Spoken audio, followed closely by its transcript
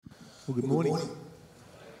Well, good morning.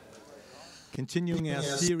 Continuing our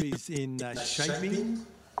series in shaping,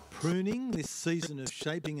 pruning, this season of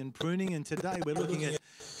shaping and pruning, and today we're looking at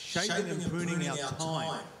shaping and pruning our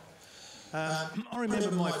time. I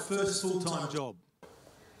remember my first full-time job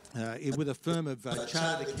with a firm of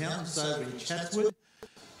chartered accountants over in Chatswood,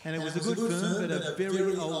 and it was a good firm, but a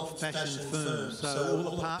very old-fashioned firm. So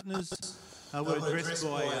all the partners were addressed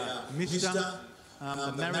by Mr.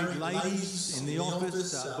 The married ladies in the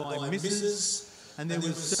office by Mrs. And there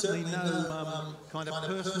was certainly no kind of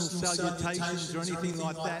personal salutations or anything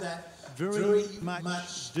like that. Very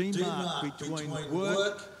much demarked between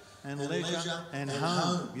work and leisure and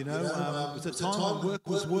home. You know, it was a time when work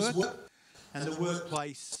was work and the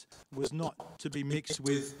workplace was not to be mixed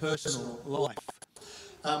with personal life.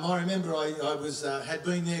 I remember I had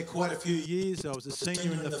been there quite a few years. I was a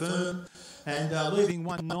senior in the firm, and leaving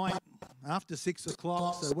one night after 6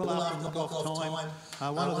 o'clock, so well after knock-off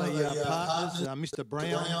time, one of the partners, Mr.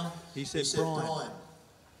 Brown, he said, "Brian,"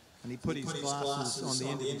 and he put his glasses on the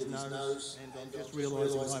end of his nose, and I'm just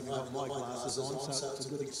realising I haven't got my glasses on, so it's a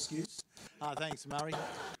good excuse. Thanks, Murray.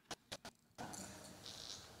 He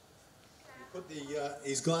put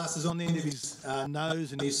his glasses on the end of his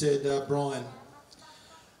nose, and he said, "Brian,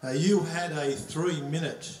 you had a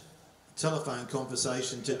 3-minute telephone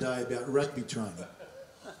conversation today about rugby training."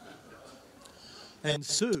 And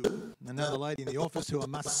Sue, another lady in the office who I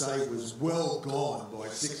must say was well gone by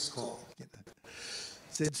 6 o'clock,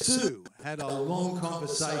 said Sue had a long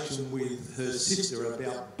conversation with her sister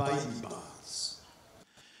about baby baths.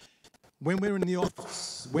 When we're in the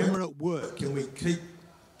office, when we're at work, can we keep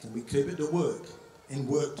it to work? In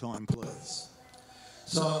work time, please.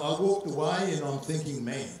 So I walked away and I'm thinking,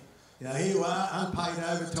 man, you know, here you are, unpaid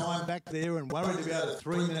overtime back there and worried about a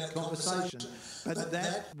 3-minute conversation. But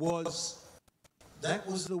that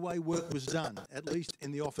was the way work was done, at least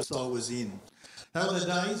in the office I was in. There were the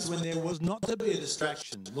days when there was not to be a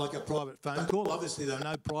distraction, like a private phone call. Obviously, there are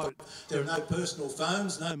no personal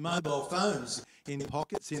phones, no mobile phones in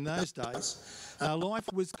pockets in those days. Life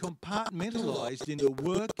was compartmentalised into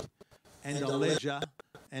work and a leisure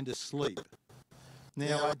and a sleep.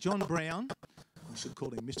 Now, John Brown, I should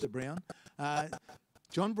call him Mr. Brown,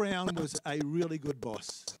 John Brown was a really good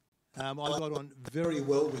boss. I got on very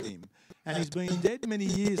well with him. And he's been dead many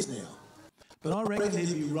years now. But I reckon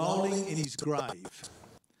he'd be rolling in his grave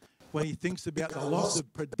when he thinks about the loss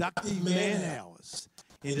of productive man-hours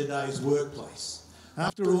in today's workplace.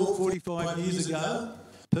 After all, 45 years ago,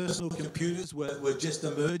 personal computers were just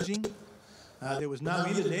emerging. There was no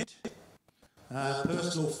internet.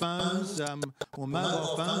 Personal phones or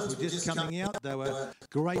mobile phones were just coming out. They were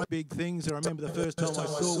great big things. I remember the first time I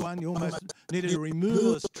saw one, you almost needed a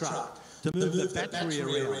removalist truck to move the battery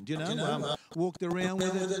around, you know. Walked around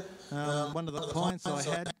with it. One of the clients I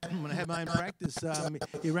had, when I had my own practice,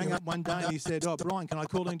 he rang up one day and he said, "Oh, Brian, can I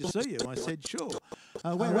call in to see you?" I said, "Sure."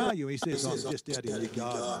 "Where are you?" He says, "I'm just out in the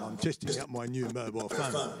garden. I'm testing out my new mobile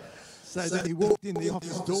phone." So then he walked in the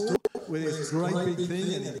office door with this great big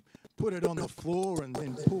thing and he put it on the floor and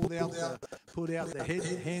then pulled out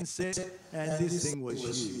the handset, and this thing was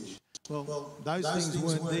huge. Well, those things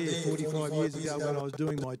weren't there 45 years ago when I was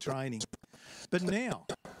doing my training. But now,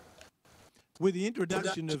 with the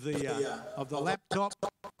introduction of the laptop,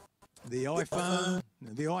 the iPhone,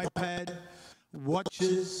 the iPad,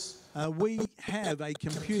 watches, we have a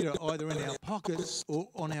computer either in our pockets or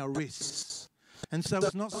on our wrists. And so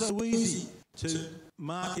it's not so easy to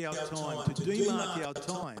mark our time, to demark our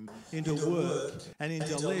time into work and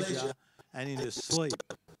into leisure and into sleep.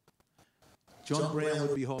 John Brown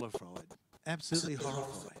would be horrified, absolutely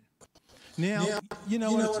horrified. Now, you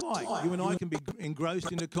know what it's like. You and I can be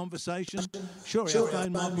engrossed in a conversation. Sure, our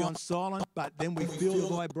phone might be on silent, but then we feel the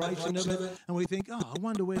vibration of it and we think, "Oh, I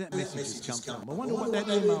wonder where that message has come from. I wonder what that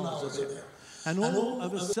email was about." And all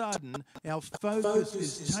of a sudden, our focus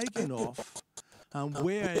is taken off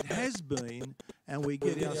where it has been, and we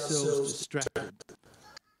get ourselves distracted.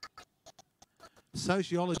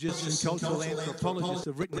 Sociologists and cultural anthropologists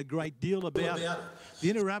have written a great deal about it. The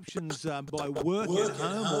interruptions by work at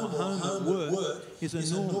home or home at work is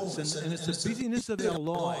enormous, and it's the busyness of our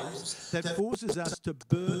lives that forces us to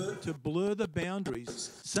blur the boundaries,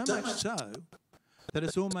 so much so that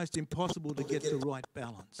it's almost impossible to get the right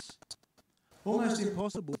balance. Almost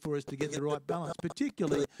impossible for us to get the right balance,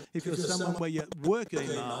 particularly if you're someone where your work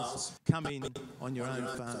emails come in on your own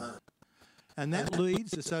phone. And that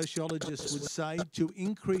leads, the sociologists would say, to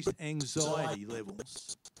increased anxiety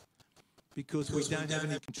levels because we don't have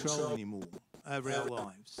any control anymore over our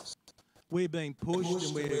lives. We're being pushed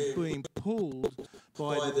and we're being pulled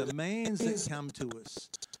by the demands that come to us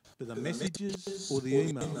for the messages or the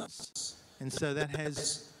emails. And so that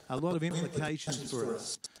has a lot of implications for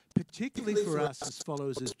us, particularly for us as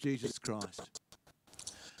followers of Jesus Christ.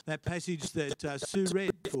 That passage that Sue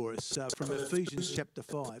read for us from Ephesians chapter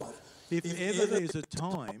 5, if ever there's a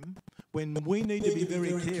time when we need to be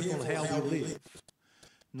very careful how we live,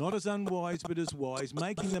 not as unwise but as wise,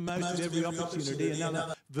 making the most of every opportunity.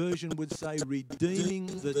 Another version would say redeeming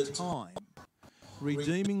the time.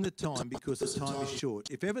 Redeeming the time because the time is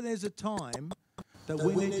short. If ever there's a time that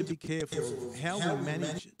we need to be careful of how we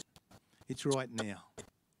manage it, it's right now.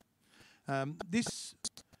 This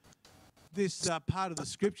part of the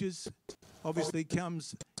scriptures obviously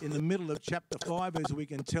comes in the middle of chapter 5, as we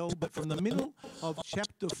can tell, but from the middle of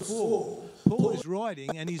chapter 4, Paul is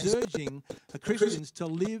writing and he's urging the Christians to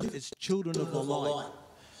live as children of the light.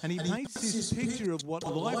 And he paints this picture of what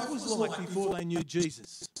life was like before they knew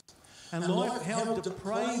Jesus, and life, how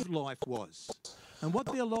depraved life was, and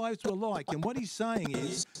what their lives were like. And what he's saying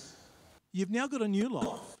is, you've now got a new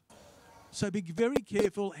life. So be very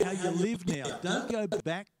careful how you live now. Don't go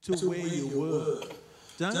back to where you were.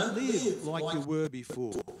 Don't live like you were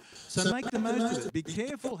before. So make the most of it. Be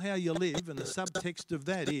careful how you live, and the subtext of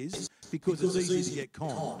that is because it's easy to get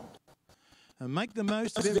conned. And make the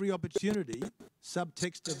most of every opportunity.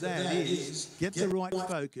 Subtext of that is get the right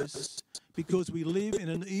focus, because we live in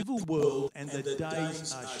an evil world and the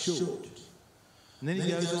days are short. And then he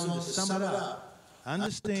goes on to sum it up.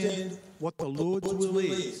 Understand what the Lord's will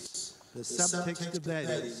is. The subtext of that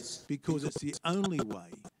is because it's the only way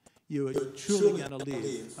you are truly going to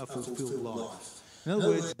live a fulfilled life. In other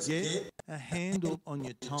words, get a handle on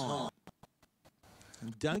your time.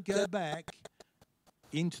 And don't go back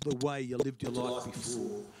into the way you lived your life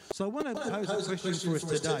before. So I want to pose a question for us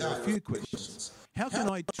today, or a few questions. How can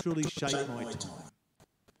I truly shape my time?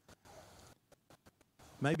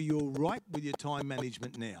 Maybe you're right with your time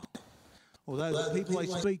management now. Although the people I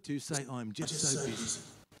speak to say, I'm just so busy.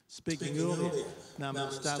 Speaking earlier, I'm at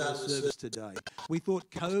the start of the service today. We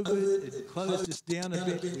thought COVID had closed us down a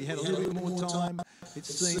bit. We had a little bit more time. It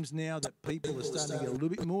seems now that people are starting to get a little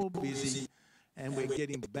bit more busy, and we're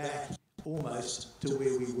getting back almost to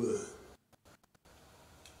where we were.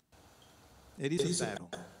 It is a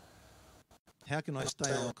battle. How can I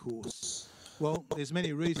stay on course? Well, there's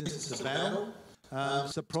many reasons it's a battle.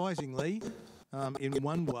 Surprisingly, in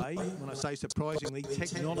one way, when I say surprisingly,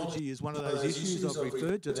 technology is one of those issues. I've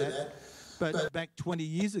referred to that. But back 20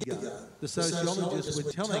 years ago, the sociologists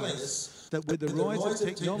were telling us that with the rise of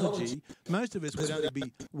technology, most of us would only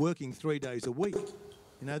be working 3 days a week.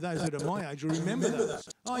 You know, those that are my age will remember those.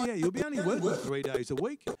 Oh yeah, you'll be only working 3 days a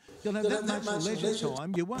week. You'll have that much leisure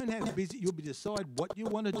time. You won't have busy. You'll be decide what you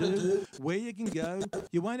want to do, where you can go.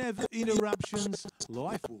 You won't have interruptions.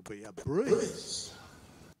 Life will be a breeze.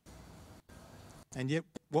 And yet,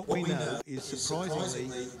 what we know is,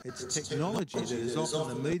 surprisingly, it's technology that is often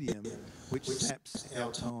the medium which saps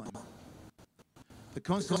our time. The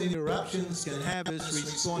constant interruptions can have us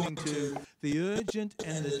responding to the urgent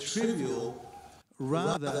and the trivial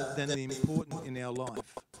rather than the important in our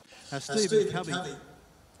life. Stephen Covey,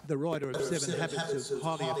 the writer of 7 Habits of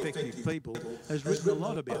Highly Effective People, has written a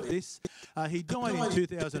lot about this. He died in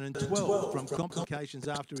 2012 from complications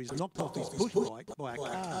after he was knocked off his push bike by a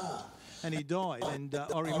car. And he died, and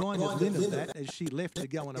I reminded Lynn of that as she left to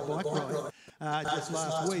go on a bike ride just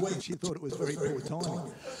last week, and she thought it was very poor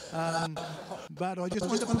timing. But I just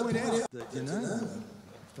wanted to point out that, you know,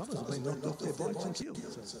 fellas have been knocked off their bikes and killed,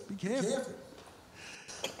 so be careful.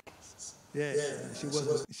 Yeah,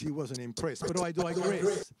 she wasn't impressed, but I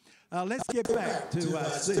digress. Let's get back to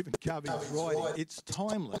Stephen Covey's writing. It's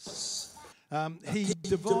timeless. He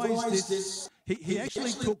devised this. He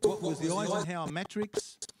actually took what was the Eisenhower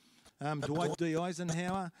matrix. Dwight D.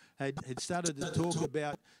 Eisenhower had started to talk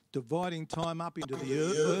about dividing time up into the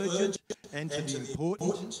urgent and to the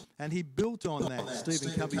important, and he built on that.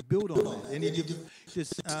 Stephen Covey built on that, and he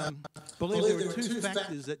just believed there are 2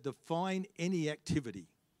 factors that define any activity.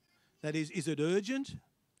 That is it urgent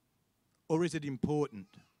or is it important?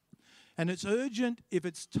 And it's urgent if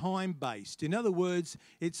it's time-based. In other words,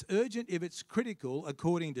 it's urgent if it's critical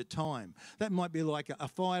according to time. That might be like a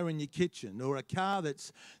fire in your kitchen, or a car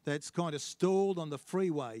that's kind of stalled on the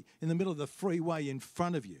freeway, in the middle of the freeway in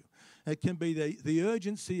front of you. It can be the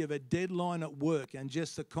urgency of a deadline at work and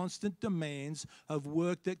just the constant demands of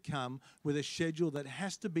work that come with a schedule that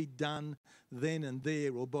has to be done then and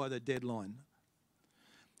there or by the deadline.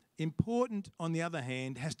 Important, on the other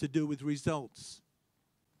hand, has to do with results.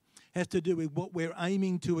 has to do with what we're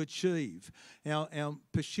aiming to achieve, our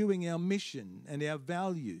pursuing our mission and our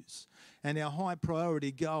values and our high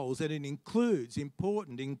priority goals. And it includes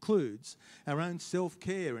our own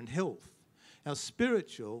self-care and health, our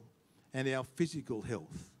spiritual and our physical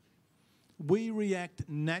health. We react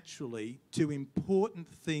naturally to important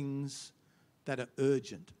things that are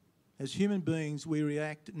urgent. As human beings, we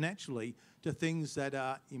react naturally to things that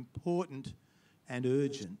are important and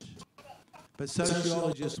urgent. But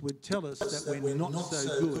sociologists would tell us that we're not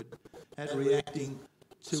so good at reacting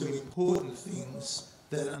to important things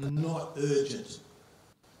that are not urgent.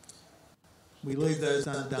 We leave those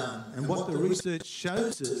undone. And what the research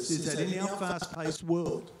shows us is that in our fast-paced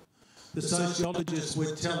world, the sociologists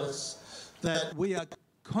would tell us that we are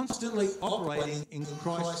constantly operating in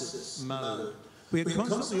crisis mode. We are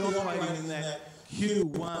constantly operating in that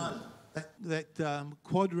Q1, that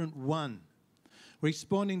quadrant 1,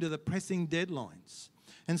 responding to the pressing deadlines.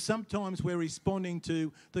 And sometimes we're responding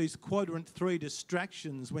to these quadrant 3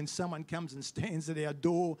 distractions when someone comes and stands at our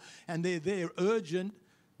door and they're there urgent.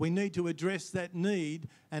 We need to address that need,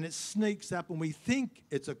 and it sneaks up and we think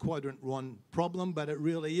it's a quadrant 1 problem, but it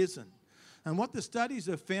really isn't. And what the studies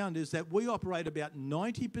have found is that we operate about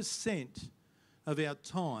 90% of our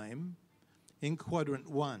time in quadrant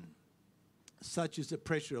 1, such as the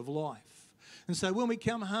pressure of life. And so when we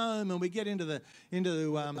come home and we get into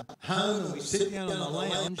home and we sit down on the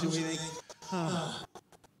lounge and we think, oh,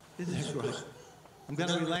 isn't that great? I'm going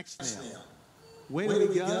to relax now. Where do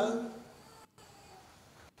we go?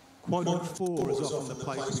 Quadrant 4 is often the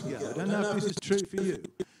place we go. I don't know if this is true for you.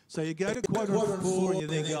 So you go to quadrant 4 and you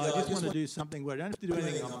think, oh, I just want to do something where I don't have to do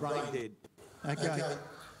anything, I'm brain dead. Okay,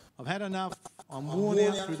 I've had enough, I'm worn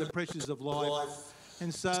out through the pressures of life.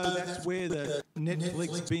 And so that's where the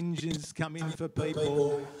Netflix binges come in for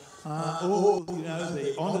people, or,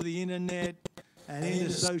 onto the internet and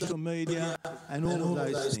into social media and all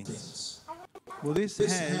of those things. Well, this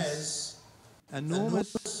has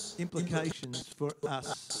enormous implications for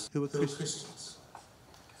us who are Christians,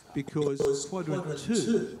 because quadrant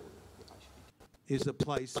 2 is the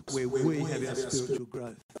place where we have our spiritual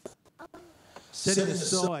growth. Setting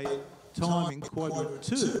aside time in quadrant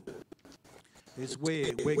 2 is where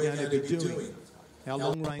we're going to be doing our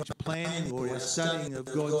long-range planning or our studying of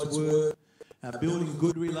God's Word, building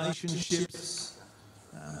good relationships,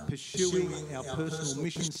 pursuing our personal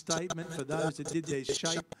mission statement for those that did their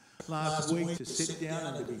shape last week, to sit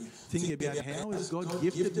down and to be thinking about how has God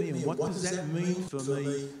gifted me and what does that mean for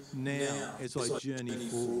me now as I journey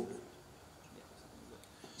forward.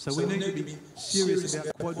 So we need to be serious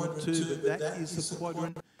about quadrant 2, but that is the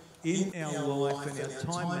quadrant in our life and our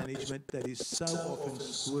time management that is so often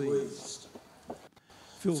squeezed.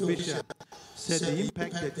 Phil Vischer said the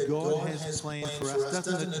impact that God has planned for us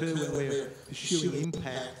doesn't occur when we're pursuing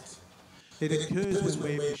impact. It occurs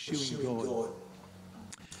when we're pursuing God.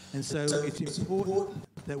 And so it's important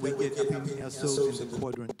that we get ourselves into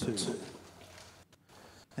quadrant 2.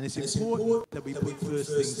 And it's important that we put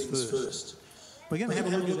first things first. We're going to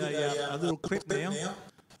have a look at a little clip now,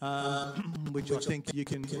 which I think you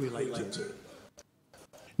can relate to.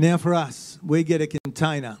 Now for us, we get a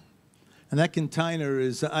container. And that container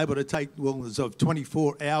is able to take, it's of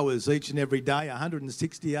 24 hours each and every day,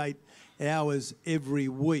 168 hours every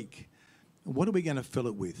week. What are we going to fill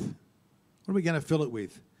it with? What are we going to fill it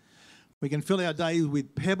with? We can fill our day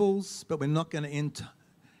with pebbles, but we're not going to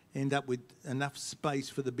end up with enough space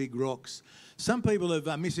for the big rocks. Some people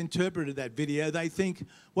have misinterpreted that video. They think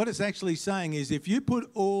what it's actually saying is if you put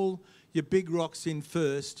all your big rocks in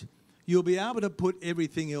first, you'll be able to put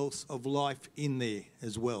everything else of life in there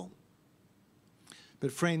as well.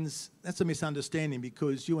 But friends, that's a misunderstanding,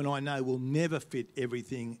 because you and I know we'll never fit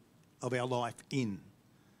everything of our life in.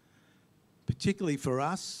 Particularly for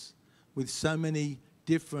us, with so many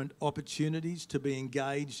different opportunities to be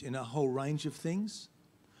engaged in a whole range of things,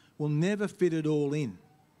 we'll never fit it all in.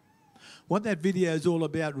 What that video is all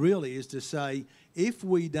about really is to say, if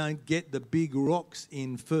we don't get the big rocks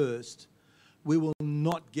in first, we will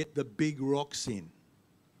not get the big rocks in.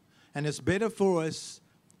 And it's better for us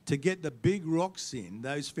to get the big rocks in,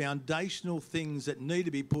 those foundational things that need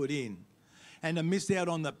to be put in, and to miss out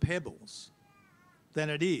on the pebbles, than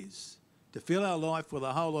it is to fill our life with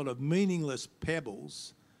a whole lot of meaningless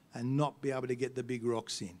pebbles and not be able to get the big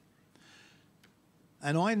rocks in.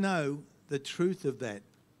 And I know the truth of that.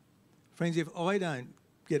 Friends, if I don't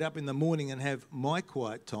get up in the morning and have my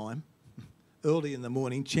quiet time early in the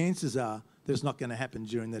morning, chances are that it's not going to happen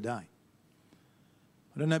during the day.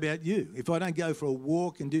 I don't know about you. If I don't go for a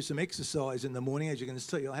walk and do some exercise in the morning, as you can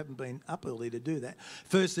see, I haven't been up early to do that,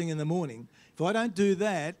 first thing in the morning, if I don't do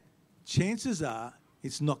that, chances are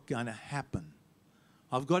it's not going to happen.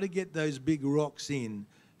 I've got to get those big rocks in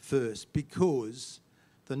first, because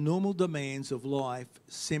the normal demands of life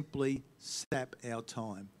simply sap our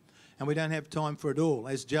time. And we don't have time for it all.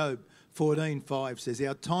 As Job 14:5 says,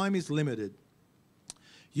 our time is limited.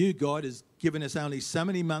 You, God, has given us only so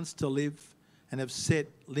many months to live and have set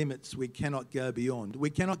limits we cannot go beyond. We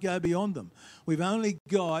cannot go beyond them. We've only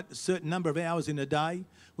got a certain number of hours in a day.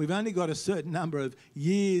 We've only got a certain number of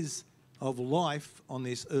years of life on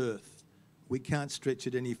this earth. We can't stretch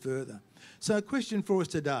it any further. So a question for us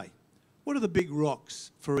today. What are the big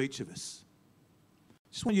rocks for each of us?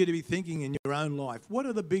 Just want you to be thinking in your own life, what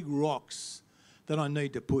are the big rocks that I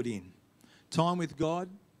need to put in? Time with God,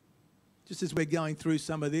 just as we're going through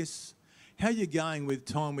some of this. How are you going with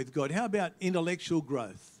time with God? How about intellectual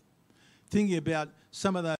growth? Thinking about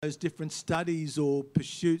some of those different studies or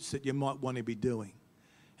pursuits that you might want to be doing.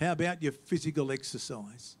 How about your physical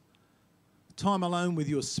exercise? Time alone with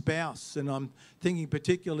your spouse, and I'm thinking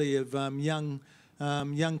particularly of young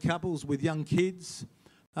couples with young kids.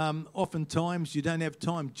 Oftentimes you don't have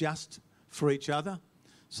time just for each other.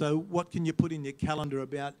 So what can you put in your calendar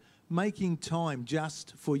about making time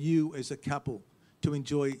just for you as a couple to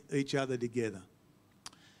enjoy each other together?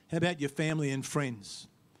 How about your family and friends?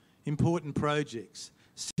 Important projects,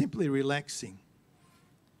 simply relaxing.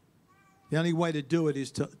 The only way to do it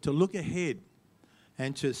is to look ahead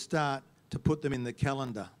and to start to put them in the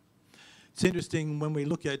calendar. It's interesting when we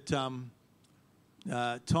look at time,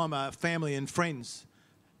 our family and friends,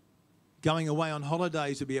 going away on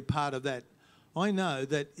holidays to be a part of that. I know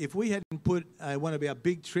that if we hadn't put one of our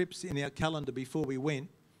big trips in our calendar before we went,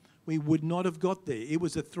 we would not have got there. It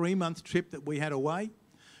was a 3-month trip that we had away.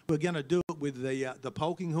 We were going to do it with the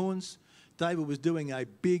Polkinghorns. David was doing a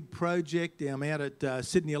big project out at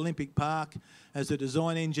Sydney Olympic Park as a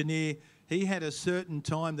design engineer. He had a certain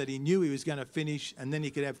time that he knew he was going to finish, and then he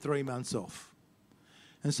could have 3 months off.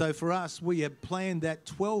 And so for us, we have planned that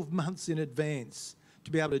 12 months in advance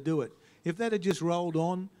to be able to do it. If that had just rolled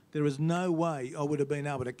on, there is no way I would have been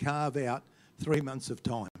able to carve out 3 months of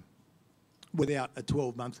time without a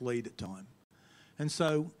 12-month lead at time. And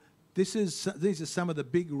so these are some of the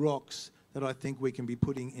big rocks that I think we can be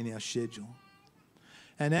putting in our schedule.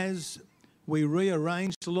 And as we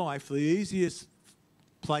rearrange life, the easiest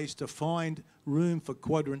place to find room for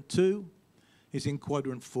quadrant 2 is in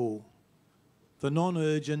quadrant 4. The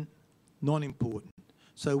non-urgent, non-important.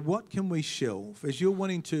 So what can we shelve? As you're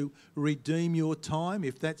wanting to redeem your time,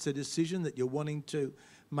 if that's a decision that you're wanting to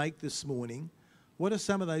make this morning, what are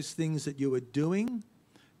some of those things that you are doing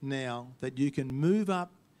now that you can move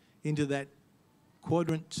up into that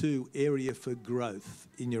quadrant 2 area for growth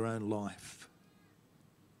in your own life?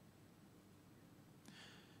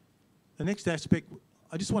 The next aspect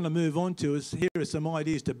I just want to move on to is, here are some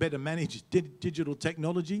ideas to better manage digital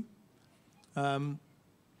technology.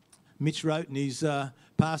 Mitch wrote in his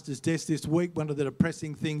pastor's desk this week, one of the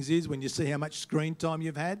depressing things is when you see how much screen time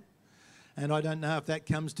you've had. And I don't know if that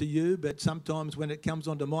comes to you, but sometimes when it comes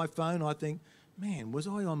onto my phone, I think, man, was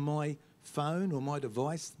I on my phone or my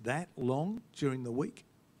device that long during the week?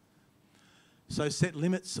 So set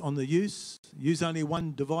limits on the use only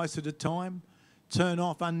one device at a time, turn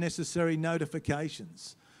off unnecessary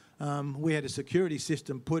notifications. We had a security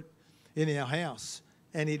system put in our house,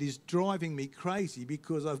 and it is driving me crazy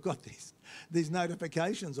because I've got these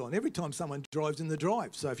notifications on every time someone drives in the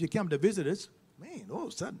drive. So if you come to visit us, man, all of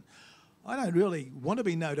a sudden, I don't really want to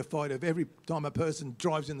be notified of every time a person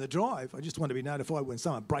drives in the drive. I just want to be notified when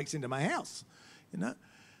someone breaks into my house, you know.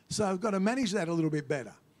 So I've got to manage that a little bit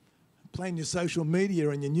better. Plan your social media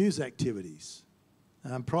and your news activities.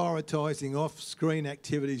 Prioritising off-screen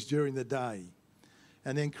activities during the day.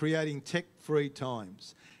 And then creating tech-free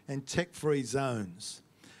times and tech-free zones.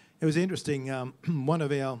 It was interesting, one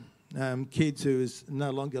of our kids who is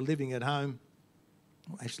no longer living at home,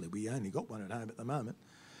 well, actually we only got one at home at the moment,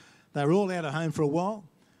 they were all out of home for a while,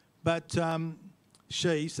 but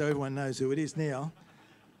she, so everyone knows who it is now,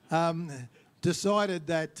 decided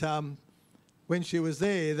that when she was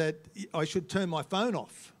there that I should turn my phone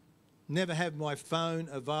off, never have my phone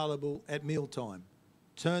available at mealtime,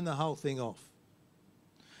 turn the whole thing off.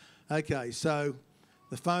 Okay, so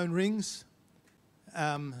the phone rings,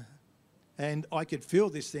 and I could feel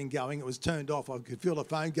this thing going. It was turned off. I could feel the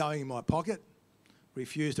phone going in my pocket.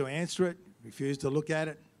 Refused to answer it. Refused to look at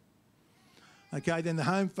it. Okay, then the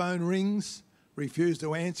home phone rings. Refused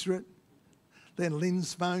to answer it. Then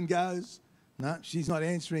Lynn's phone goes. No, she's not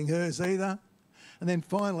answering hers either. And then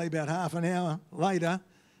finally, about half an hour later,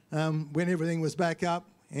 when everything was back up,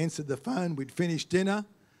 answered the phone. We'd finished dinner.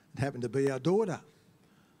 It happened to be our daughter.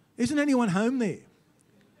 Isn't anyone home there?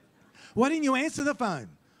 Why didn't you answer the phone?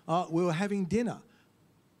 Oh, we were having dinner.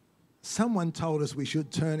 Someone told us we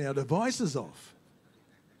should turn our devices off.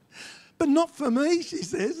 But not for me, she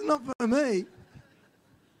says, not for me.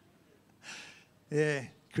 Yeah,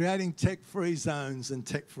 creating tech-free zones and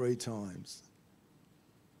tech-free times.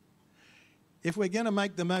 If we're going to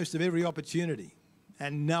make the most of every opportunity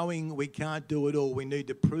and knowing we can't do it all, we need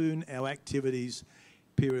to prune our activities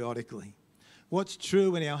periodically. What's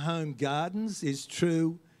true in our home gardens is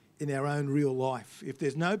true in our own real life. If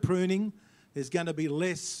there's no pruning, there's going to be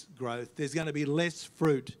less growth. There's going to be less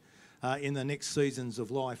fruit in the next seasons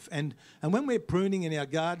of life. And when we're pruning in our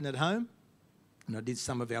garden at home, and I did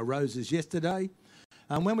some of our roses yesterday,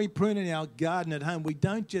 and when we prune in our garden at home, we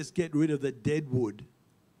don't just get rid of the dead wood.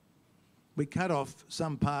 We cut off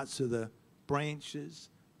some parts of the branches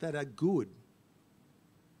that are good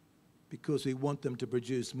because we want them to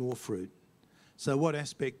produce more fruit. So what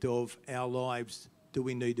aspect of our lives do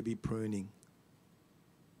we need to be pruning?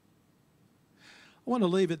 I want to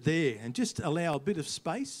leave it there and just allow a bit of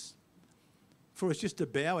space for us just to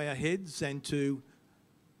bow our heads and to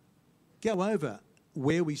go over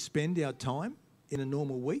where we spend our time in a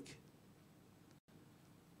normal week.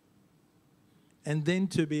 And then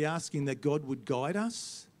to be asking that God would guide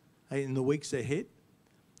us in the weeks ahead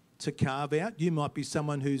to carve out. You might be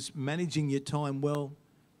someone who's managing your time well,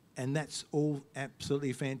 and that's all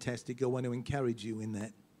absolutely fantastic. I want to encourage you in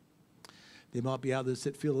that. There might be others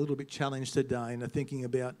that feel a little bit challenged today and are thinking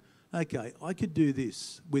about, okay, I could do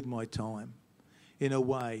this with my time in a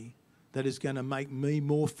way that is going to make me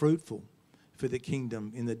more fruitful for the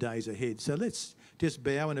kingdom in the days ahead. So let's just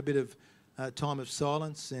bow in a bit of time of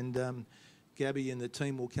silence, and Gabby and the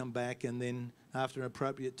team will come back, and then after an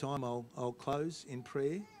appropriate time I'll close in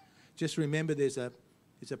prayer. Just remember there's a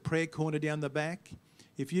prayer corner down the back.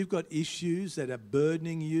 If you've got issues that are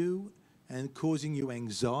burdening you and causing you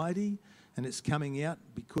anxiety, and it's coming out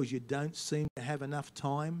because you don't seem to have enough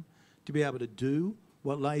time to be able to do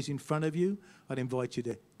what lays in front of you, I'd invite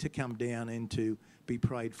you to come down and to be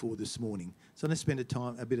prayed for this morning. So let's spend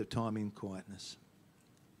a bit of time in quietness.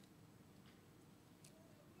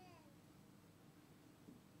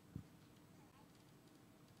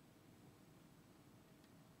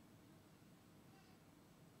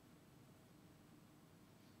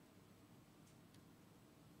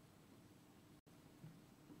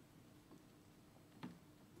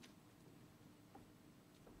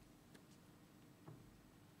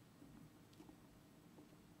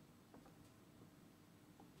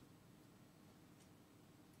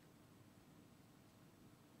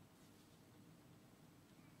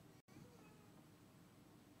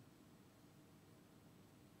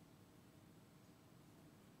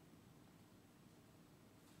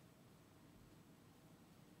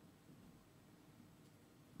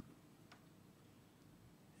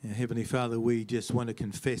 Heavenly Father, we just want to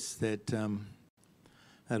confess that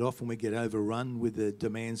that often we get overrun with the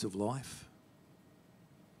demands of life.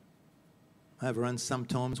 Overrun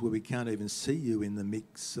sometimes where we can't even see you in the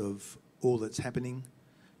mix of all that's happening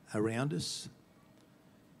around us.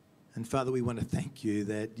 And Father, we want to thank you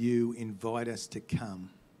that you invite us to come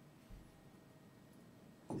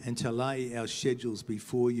and to lay our schedules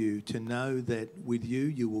before you, to know that with you,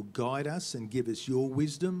 you will guide us and give us your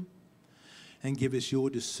wisdom and give us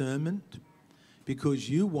your discernment, because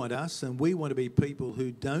you want us, and we want to be people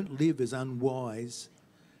who don't live as unwise,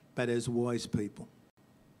 but as wise people.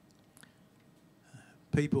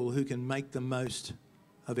 People who can make the most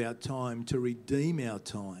of our time, to redeem our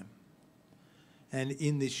time. And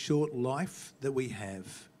in this short life that we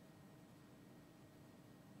have,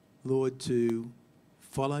 Lord, to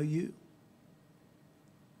follow you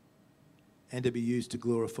and to be used to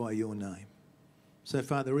glorify your name. So,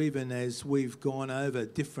 Father, even as we've gone over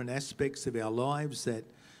different aspects of our lives that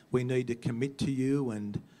we need to commit to you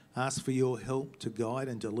and ask for your help to guide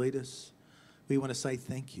and to lead us, we want to say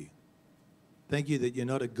thank you. Thank you that you're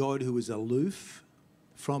not a God who is aloof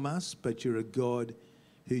from us, but you're a God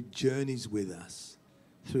who journeys with us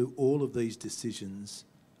through all of these decisions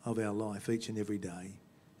of our life each and every day.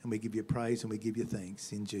 And we give you praise and we give you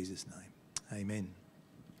thanks in Jesus' name. Amen.